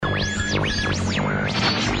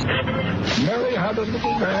We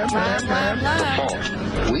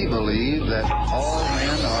believe that all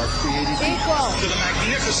men are created equal. To the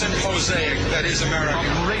magnificent mosaic that is America.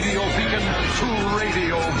 From radio beacon to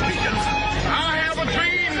radio beacon. I have a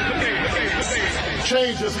dream.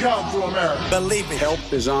 Change has come to America. Believe me. Help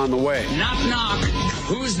is on the way. Knock, knock.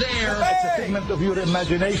 Who's there? It's a figment of your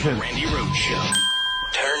imagination. Randi Rhodes Show.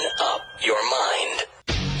 Turn up your mind.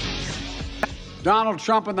 Donald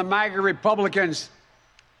Trump and the MAGA Republicans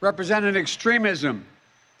represent an extremism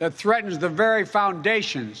that threatens the very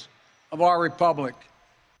foundations of our republic.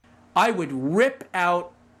 I would rip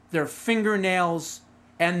out their fingernails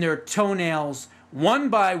and their toenails one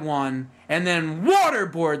by one and then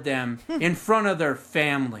waterboard them in front of their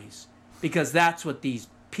families, because that's what these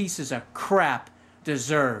pieces of crap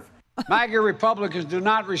deserve. MAGA Republicans do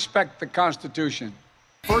not respect the Constitution.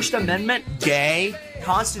 First Amendment, gay.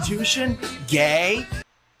 Constitution, gay.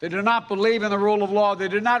 They do not believe in the rule of law. They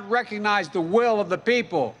do not recognize the will of the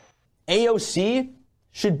people. AOC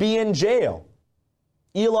should be in jail.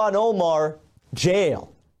 Ilhan Omar,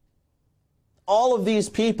 jail. All of these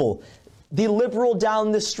people, the liberal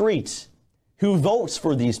down the street who votes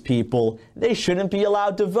for these people, they shouldn't be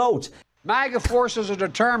allowed to vote. MAGA forces are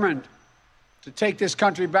determined to take this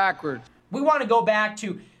country backward. We want to go back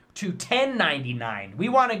to 1099. We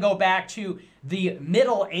want to go back to the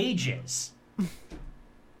Middle Ages.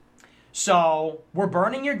 So we're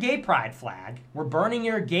burning your gay pride flag. We're burning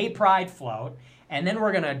your gay pride float. And then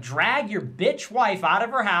we're going to drag your bitch wife out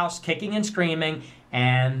of her house, kicking and screaming.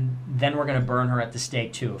 And then we're going to burn her at the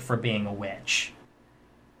stake, too, for being a witch.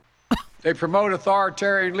 They promote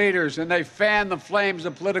authoritarian leaders, and they fan the flames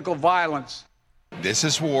of political violence. This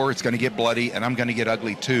is war. It's going to get bloody, and I'm going to get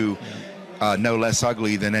ugly, too. No less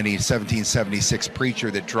ugly than any 1776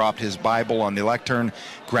 preacher that dropped his Bible on the lectern,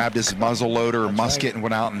 grabbed his muzzle loader or musket, and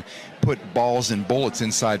went out and put balls and bullets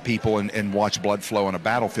inside people and watched blood flow on a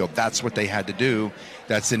battlefield. That's what they had to do.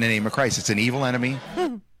 That's in the name of Christ. It's an evil enemy.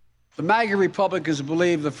 The MAGA Republicans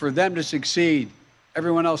believe that for them to succeed,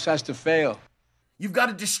 everyone else has to fail. You've got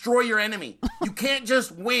to destroy your enemy. You can't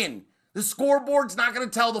just win. The scoreboard's not going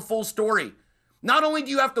to tell the full story. Not only do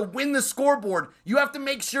you have to win the scoreboard, you have to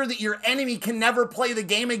make sure that your enemy can never play the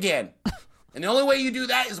game again. And the only way you do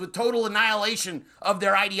that is with total annihilation of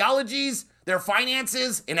their ideologies, their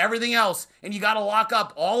finances, and everything else. And you got to lock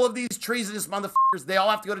up all of these treasonous motherfuckers. They all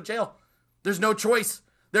have to go to jail. There's no choice.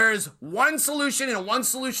 There is one solution and one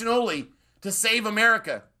solution only to save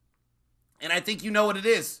America. And I think you know what it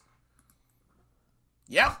is.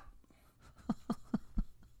 Yep.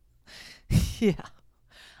 Yeah.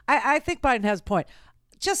 I think Biden has a point.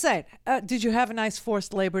 Just saying, did you have a nice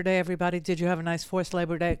forced Labor Day, everybody? Did you have a nice forced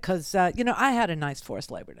Labor Day? Because, I had a nice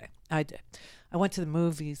forced Labor Day. I did. I went to the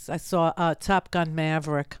movies. I saw Top Gun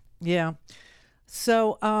Maverick. Yeah.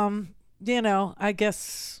 So, I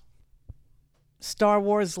guess Star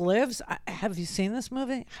Wars lives. Have you seen this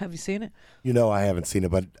movie? Have you seen it? I haven't seen it,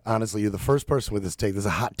 but honestly, you're the first person with this take. There's a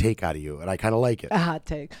hot take out of you, and I kind of like it. A hot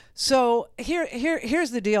take. So here's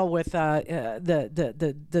the deal with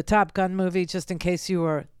the Top Gun movie. Just in case you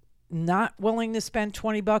are not willing to spend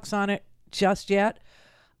 $20 on it just yet,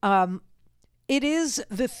 it is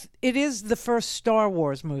the first Star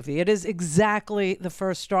Wars movie. It is exactly the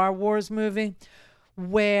first Star Wars movie,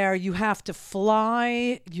 where you have to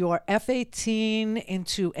fly your F-18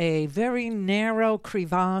 into a very narrow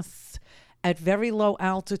crevasse at very low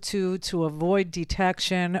altitude to avoid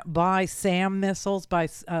detection by SAM missiles, by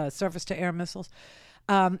surface-to-air missiles.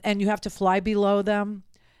 And you have to fly below them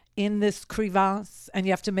in this crevasse, and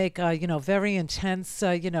you have to make, very intense,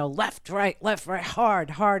 left, right,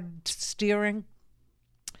 hard steering.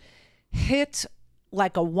 Hit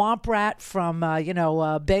like a womp rat from,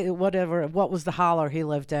 what was the holler he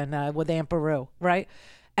lived in with Aunt Beru, right?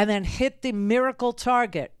 And then hit the miracle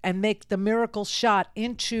target and make the miracle shot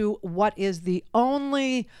into what is the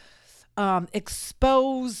only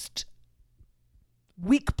exposed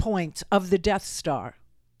weak point of the Death Star.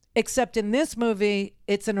 Except in this movie,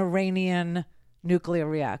 it's an Iranian nuclear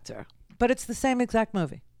reactor. But it's the same exact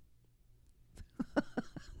movie.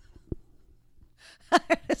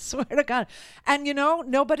 I swear to God. And,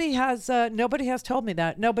 nobody has told me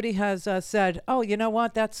that. Nobody has said, oh, you know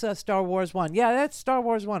what? That's Star Wars 1. Yeah, that's Star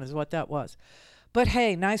Wars 1 is what that was. But,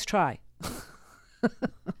 hey, nice try.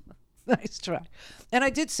 Nice try. And I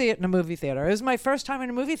did see it in a movie theater. It was my first time in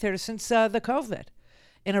a movie theater since the COVID.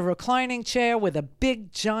 In a reclining chair with a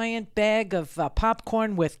big, giant bag of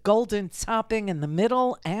popcorn with golden topping in the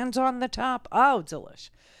middle and on the top. Oh,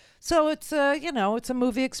 delish. So it's it's a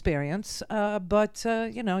movie experience, but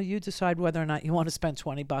you decide whether or not you want to spend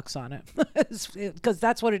 $20 on it, because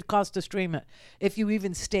that's what it costs to stream it. If you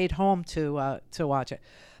even stayed home to watch it,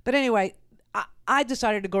 but anyway, I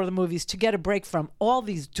decided to go to the movies to get a break from all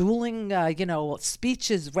these dueling,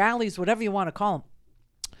 speeches, rallies, whatever you want to call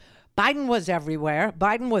them. Biden was everywhere.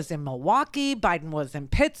 Biden was in Milwaukee. Biden was in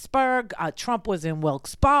Pittsburgh. Trump was in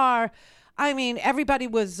Wilkes-Barre. I mean, everybody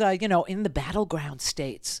was, in the battleground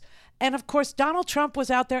states. And of course, Donald Trump was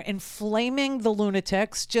out there inflaming the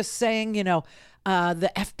lunatics, just saying, the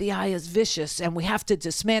FBI is vicious and we have to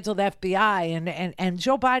dismantle the FBI. And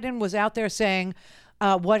Joe Biden was out there saying,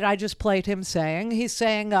 what I just played him saying. He's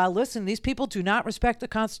saying, listen, these people do not respect the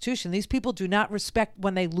Constitution. These people do not respect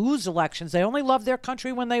when they lose elections. They only love their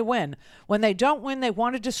country when they win. When they don't win, they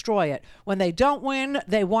want to destroy it. When they don't win,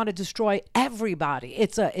 they want to destroy everybody.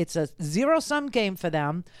 It's a zero-sum game for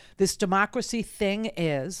them. This democracy thing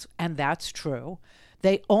is, and that's true.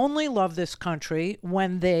 They only love this country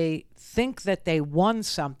when they think that they won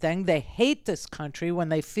something. They hate this country when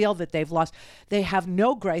they feel that they've lost. They have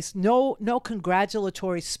no grace, no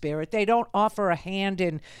congratulatory spirit. They don't offer a hand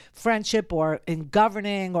in friendship or in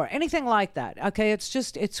governing or anything like that. Okay,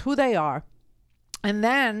 it's who they are. And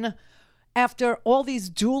then after all these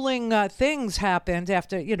dueling things happened,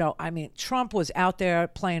 Trump was out there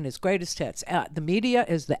playing his greatest hits. The media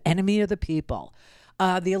is the enemy of the people.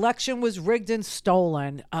 The election was rigged and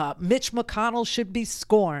stolen. Mitch McConnell should be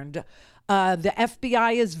scorned. The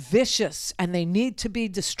FBI is vicious and they need to be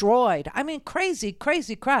destroyed. I mean, crazy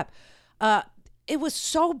crap. It was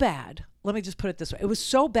so bad. Let me just put it this way. It was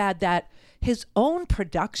so bad that his own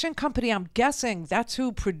production company, I'm guessing that's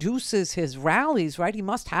who produces his rallies, right? He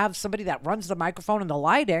must have somebody that runs the microphone and the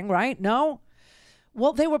lighting, right? No?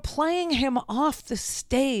 Well, they were playing him off the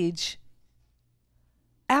stage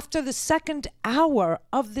after the second hour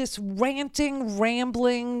of this ranting,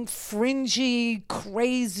 rambling, fringy,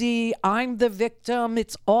 crazy, I'm the victim,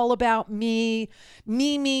 it's all about me,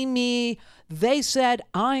 me. They said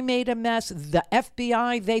I made a mess. The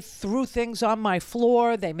FBI, they threw things on my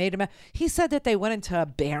floor. They made a mess. He said that they went into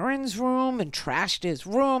Barron's room and trashed his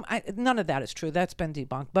room. None of that is true. That's been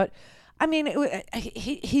debunked. But I mean,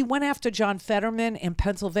 he went after John Fetterman in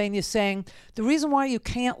Pennsylvania, saying the reason why you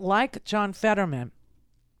can't like John Fetterman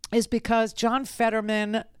is because John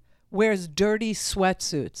Fetterman wears dirty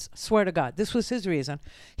sweatsuits. Swear to God, this was his reason.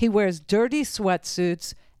 He wears dirty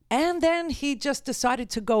sweatsuits, and then he just decided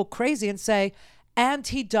to go crazy and say, and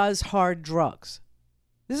he does hard drugs.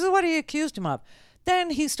 This is what he accused him of. Then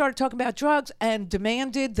he started talking about drugs and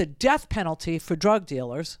demanded the death penalty for drug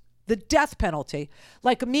dealers. The death penalty,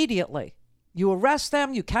 like immediately. You arrest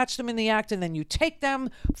them, you catch them in the act, and then you take them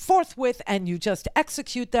forthwith and you just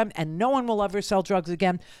execute them, and no one will ever sell drugs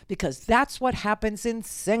again, because that's what happens in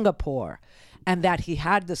Singapore. And that he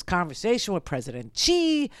had this conversation with President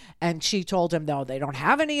Xi, and Xi told him, no, they don't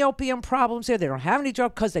have any opium problems here. They don't have any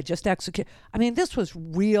drug because they just execute. I mean, this was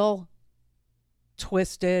real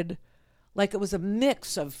twisted. Like it was a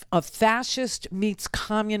mix of fascist meets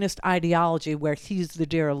communist ideology where he's the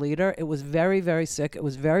dear leader. It was very, very sick. It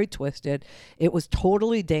was very twisted. It was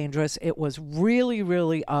totally dangerous. It was really,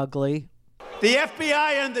 really ugly. The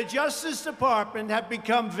FBI and the Justice Department have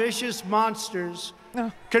become vicious monsters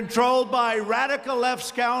controlled by radical left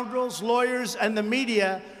scoundrels, lawyers, and the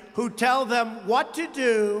media who tell them what to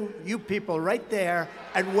do, you people right there,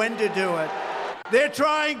 and when to do it. They're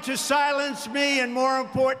trying to silence me, and more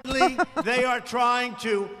importantly, they are trying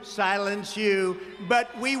to silence you, but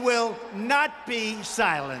we will not be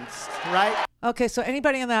silenced, right? Okay, so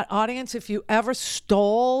anybody in that audience, if you ever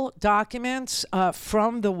stole documents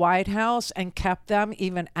from the White House and kept them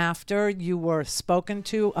even after you were spoken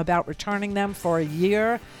to about returning them for a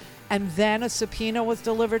year, and then a subpoena was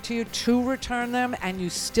delivered to you to return them, and you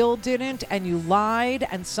still didn't, and you lied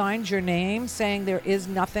and signed your name saying there is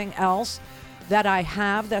nothing else that I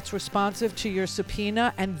have that's responsive to your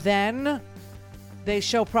subpoena, and then they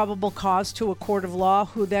show probable cause to a court of law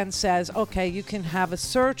who then says, okay, you can have a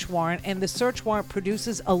search warrant, and the search warrant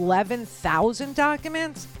produces 11,000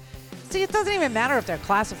 documents. See, it doesn't even matter if they're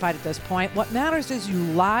classified at this point. What matters is you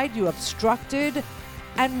lied, you obstructed,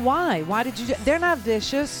 and why? Why did you They're not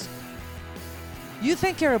vicious. You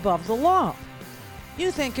think you're above the law.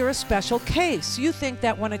 You think you're a special case. You think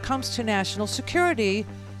that when it comes to national security,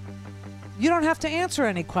 you don't have to answer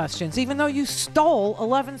any questions, even though you stole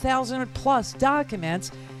 11,000 plus documents,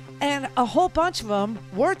 and a whole bunch of them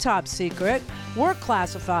were top secret, were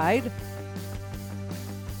classified,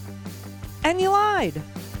 and you lied.